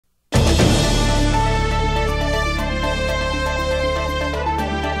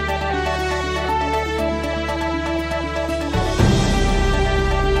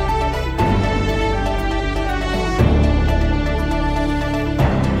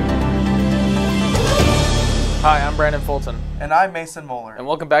Hi, I'm Brandon Fulton. And I'm Mason Moeller. And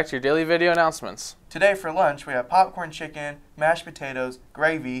welcome back to your daily video announcements. Today for lunch we have popcorn chicken, mashed potatoes,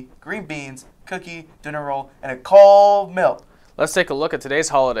 gravy, green beans, cookie, dinner roll, and a cold milk. Let's take a look at today's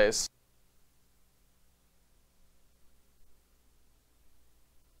holidays.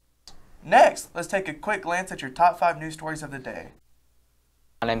 Next, let's take a quick glance at your top 5 news stories of the day.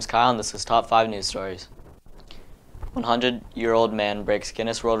 My name's Kyle and this is Top 5 News Stories. 100-year-old man breaks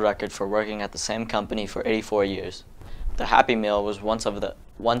Guinness World Record for working at the same company for 84 years. The Happy Meal was once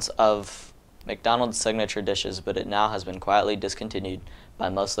of McDonald's signature dishes, but it now has been quietly discontinued by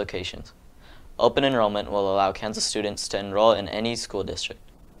most locations. Open enrollment will allow Kansas students to enroll in any school district.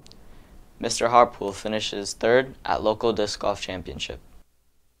 Mr. Harpool finishes third at local disc golf championship.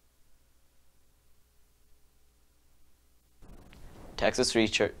 Texas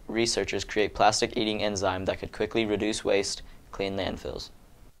researchers create plastic-eating enzyme that could quickly reduce waste, clean landfills.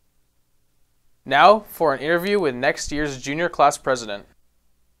 Now for an interview with next year's junior class president.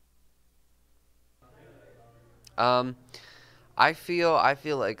 I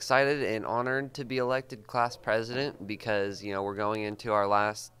feel excited and honored to be elected class president because, we're going into our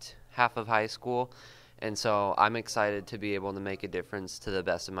last half of high school, and so I'm excited to be able to make a difference to the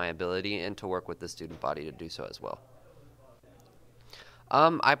best of my ability and to work with the student body to do so as well.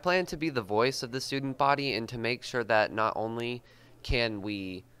 I plan to be the voice of the student body and to make sure that not only can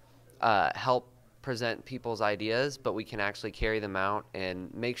we help present people's ideas, but we can actually carry them out and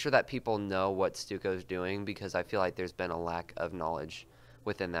make sure that people know what Stuco's doing, because I feel like there's been a lack of knowledge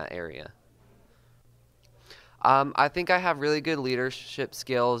within that area. I think I have really good leadership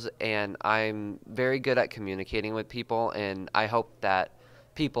skills, and I'm very good at communicating with people, and I hope that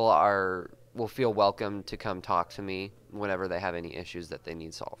people will feel welcome to come talk to me whenever they have any issues that they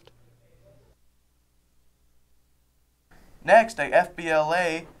need solved. Next, a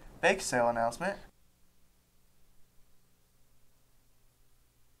FBLA bake sale announcement.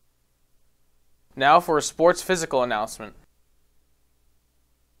 Now for a sports physical announcement.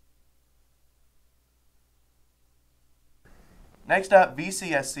 Next up,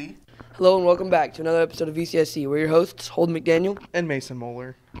 VCSC. Hello and welcome back to another episode of VCSC. We're your hosts, Holden McDaniel And Mason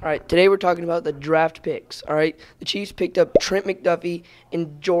Moeller. All right, today we're talking about the draft picks. All right, the Chiefs picked up Trent McDuffie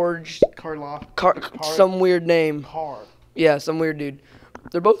and George some weird name. Yeah, some weird dude.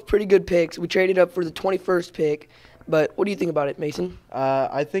 They're both pretty good picks. We traded up for the 21st pick, but what do you think about it, Mason?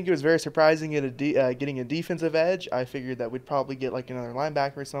 I think it was very surprising getting a defensive edge. I figured that we'd probably get like another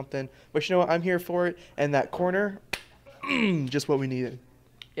linebacker or something. But you know what? I'm here for it. And that corner, just what we needed.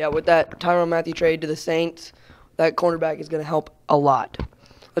 Yeah, with that Tyrann Mathieu trade to the Saints, that cornerback is going to help a lot.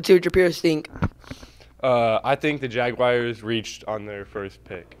 Let's see what your peers think. I think the Jaguars reached on their first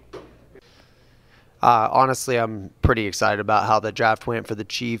pick. Honestly, I'm pretty excited about how the draft went for the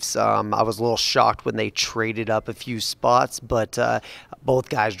Chiefs. I was a little shocked when they traded up a few spots, but both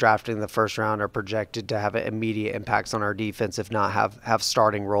guys drafted in the first round are projected to have immediate impacts on our defense, if not have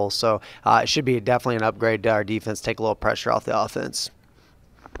starting roles. So it should be definitely an upgrade to our defense, take a little pressure off the offense.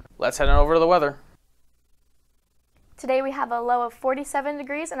 Let's head on over to the weather. Today we have a low of 47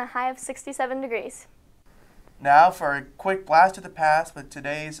 degrees and a high of 67 degrees. Now for a quick blast to the past with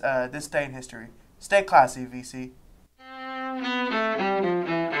today's This Day in History. Stay classy, VC.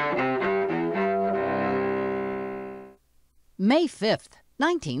 May 5th,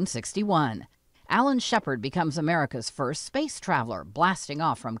 1961. Alan Shepard becomes America's first space traveler, blasting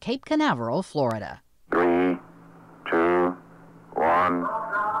off from Cape Canaveral, Florida. 3, 2, 1,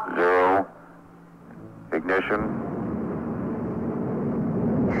 0. Ignition.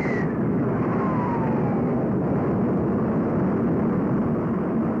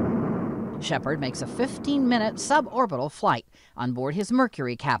 Shepard makes a 15-minute suborbital flight on board his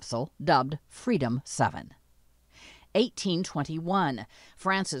Mercury capsule, dubbed Freedom 7. 1821.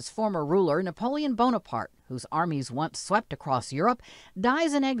 France's former ruler, Napoleon Bonaparte, whose armies once swept across Europe,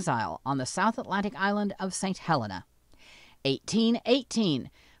 dies in exile on the South Atlantic island of St. Helena. 1818.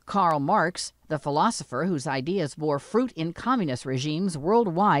 Karl Marx, the philosopher whose ideas bore fruit in communist regimes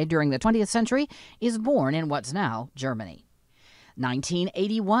worldwide during the 20th century, is born in what's now Germany.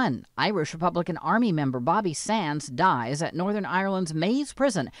 1981, Irish Republican Army member Bobby Sands dies at Northern Ireland's Maze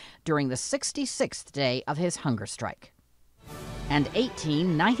prison during the 66th day of his hunger strike. And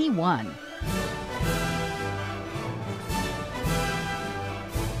 1891.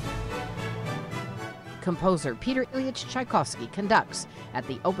 Composer Peter Ilyich Tchaikovsky conducts at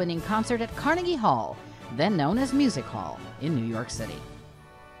the opening concert at Carnegie Hall, then known as Music Hall, in New York City.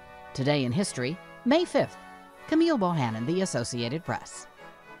 Today in history, May 5th. Camille Bohannon, The Associated Press.